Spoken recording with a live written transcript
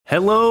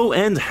Hello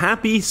and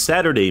happy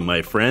Saturday,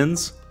 my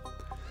friends.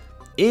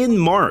 In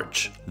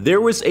March,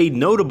 there was a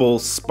notable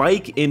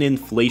spike in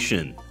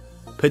inflation,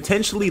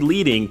 potentially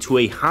leading to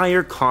a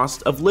higher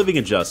cost of living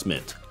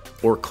adjustment,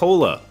 or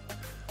COLA,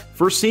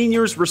 for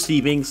seniors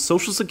receiving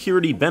Social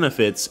Security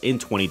benefits in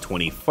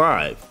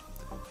 2025,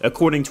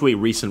 according to a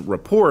recent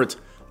report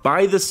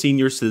by the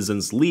Senior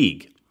Citizens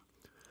League.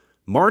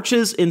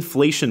 March's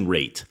inflation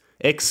rate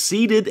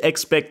exceeded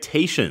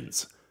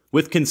expectations,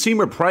 with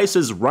consumer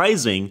prices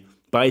rising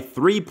by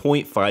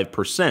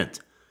 3.5%,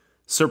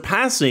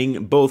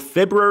 surpassing both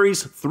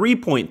February's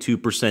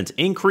 3.2%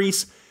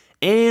 increase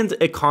and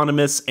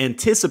economists'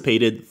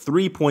 anticipated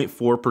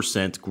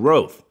 3.4%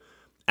 growth,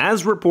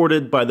 as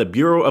reported by the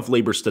Bureau of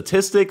Labor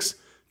Statistics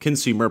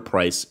Consumer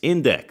Price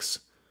Index.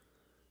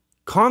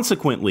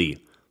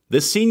 Consequently,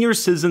 the Senior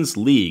Citizens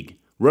League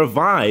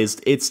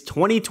revised its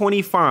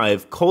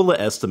 2025 COLA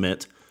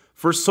estimate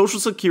for Social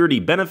Security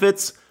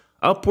benefits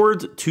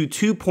upward to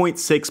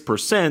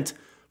 2.6%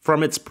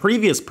 from its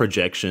previous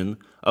projection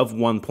of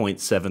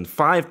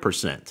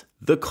 1.75%.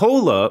 The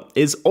COLA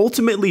is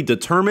ultimately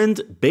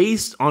determined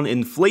based on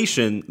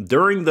inflation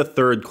during the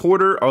third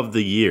quarter of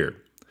the year.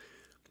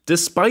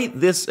 Despite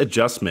this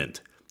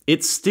adjustment,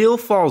 it still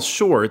falls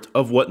short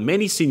of what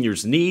many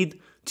seniors need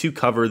to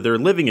cover their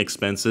living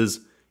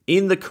expenses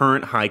in the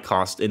current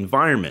high-cost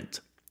environment.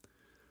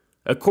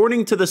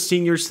 According to the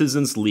Senior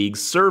Citizens League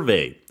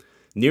survey,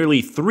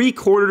 nearly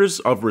three-quarters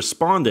of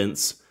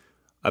respondents,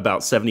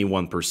 about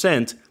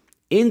 71%,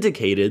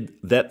 indicated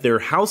that their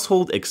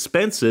household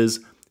expenses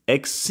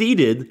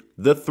exceeded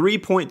the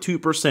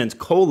 3.2%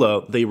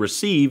 COLA they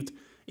received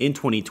in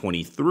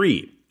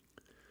 2023.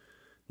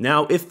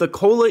 Now, if the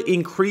COLA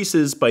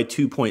increases by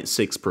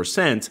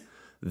 2.6%,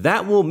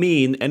 that will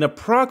mean an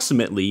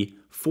approximately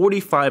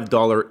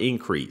 $45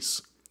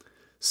 increase,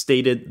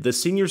 stated the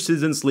Senior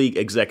Citizens League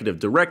Executive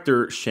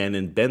Director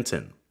Shannon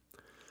Benton.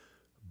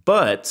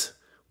 But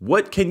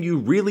what can you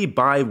really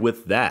buy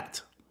with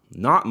that?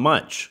 Not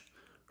much.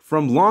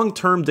 From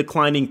long-term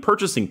declining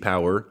purchasing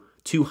power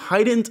to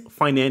heightened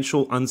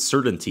financial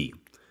uncertainty,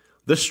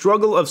 the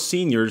struggle of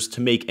seniors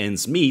to make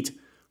ends meet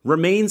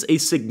remains a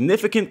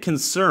significant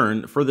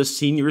concern for the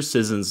Senior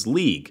Citizens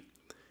League,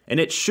 and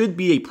it should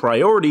be a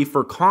priority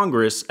for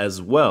Congress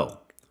as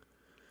well.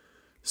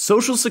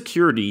 Social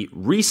Security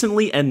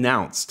recently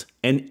announced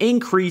an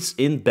increase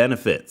in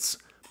benefits,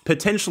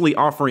 potentially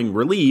offering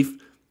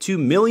relief to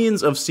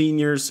millions of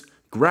seniors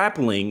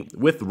grappling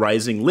with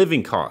rising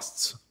living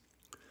costs.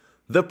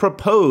 The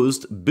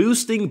proposed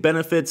Boosting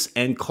Benefits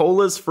and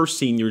COLAs for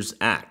Seniors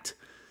Act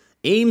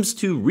aims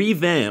to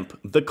revamp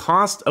the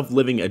cost of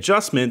living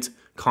adjustment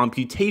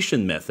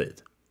computation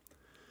method.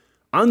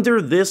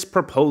 Under this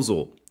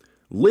proposal,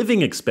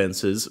 living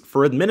expenses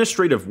for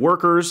administrative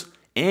workers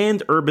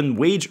and urban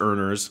wage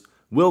earners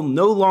will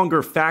no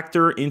longer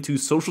factor into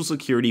Social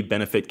Security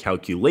benefit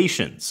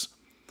calculations.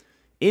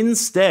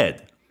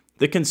 Instead,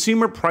 the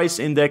Consumer Price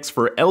Index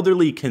for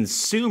Elderly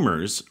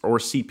Consumers, or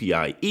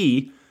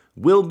CPIE,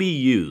 will be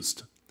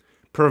used,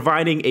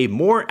 providing a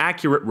more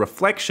accurate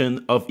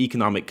reflection of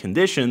economic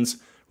conditions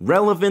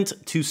relevant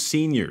to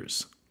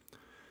seniors.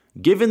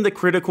 Given the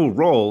critical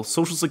role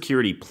Social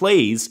Security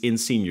plays in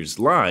seniors'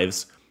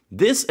 lives,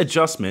 this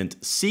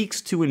adjustment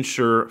seeks to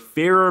ensure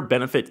fairer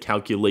benefit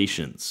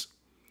calculations.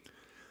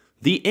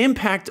 The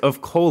impact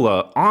of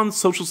COLA on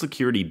Social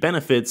Security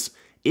benefits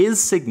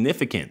is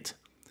significant.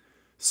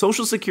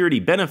 Social Security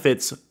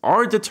benefits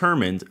are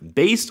determined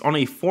based on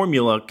a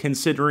formula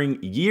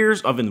considering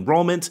years of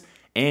enrollment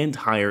and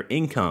higher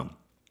income.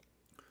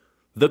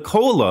 The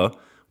COLA,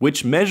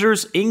 which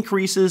measures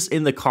increases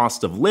in the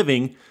cost of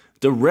living,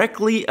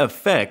 directly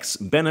affects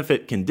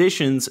benefit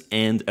conditions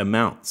and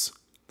amounts.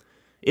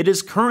 It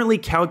is currently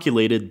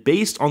calculated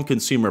based on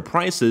consumer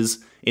prices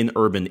in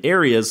urban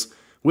areas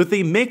with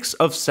a mix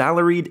of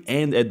salaried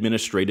and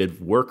administrative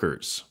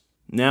workers.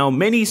 Now,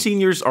 many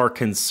seniors are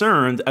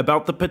concerned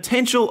about the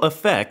potential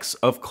effects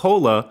of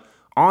COLA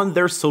on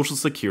their Social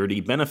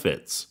Security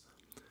benefits.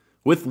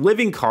 With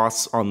living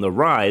costs on the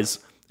rise,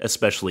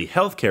 especially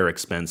healthcare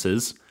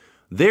expenses,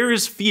 there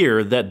is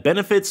fear that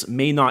benefits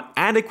may not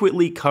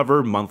adequately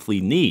cover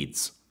monthly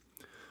needs.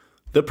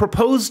 The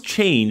proposed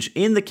change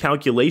in the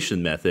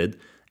calculation method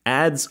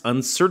adds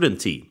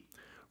uncertainty,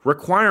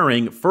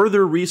 requiring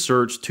further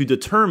research to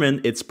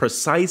determine its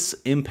precise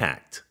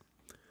impact.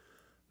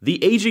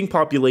 The aging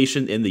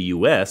population in the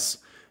U.S.,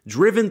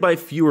 driven by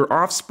fewer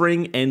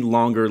offspring and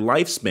longer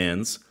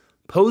lifespans,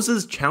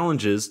 poses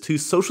challenges to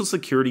Social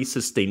Security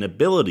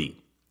sustainability.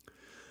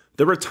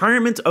 The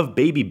retirement of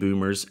baby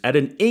boomers at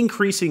an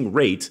increasing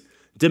rate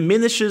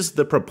diminishes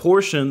the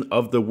proportion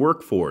of the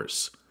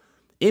workforce,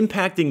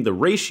 impacting the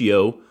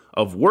ratio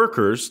of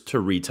workers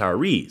to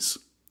retirees.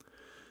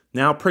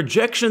 Now,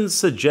 projections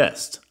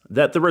suggest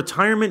that the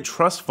Retirement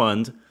Trust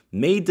Fund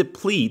may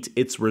deplete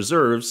its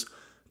reserves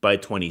by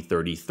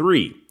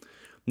 2033,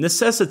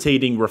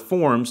 necessitating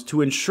reforms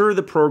to ensure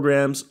the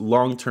program's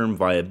long-term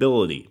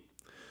viability.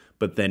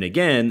 But then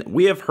again,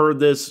 we have heard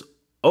this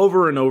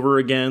over and over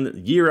again,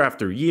 year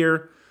after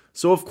year,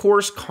 So of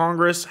course,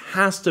 Congress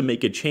has to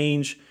make a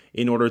change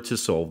in order to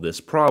solve this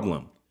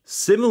problem.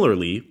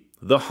 Similarly,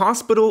 the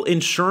Hospital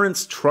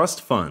Insurance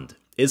Trust Fund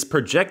is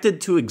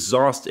projected to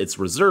exhaust its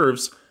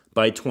reserves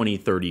by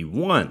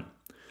 2031,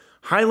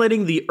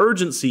 highlighting the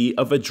urgency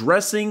of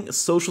addressing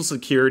Social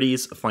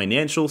Security's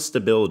financial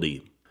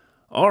stability.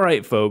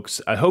 Alright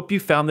folks, I hope you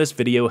found this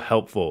video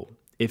helpful.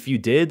 If you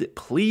did,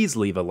 please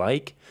leave a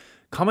like.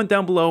 Comment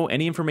down below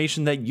any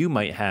information that you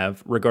might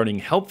have regarding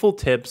helpful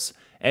tips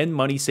and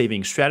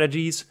money-saving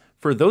strategies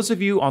for those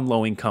of you on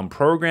low-income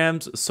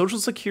programs, Social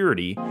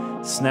Security,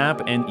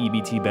 SNAP, and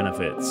EBT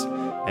benefits,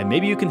 and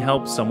maybe you can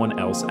help someone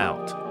else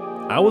out.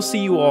 I will see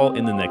you all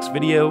in the next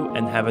video,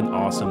 and have an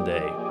awesome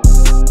day.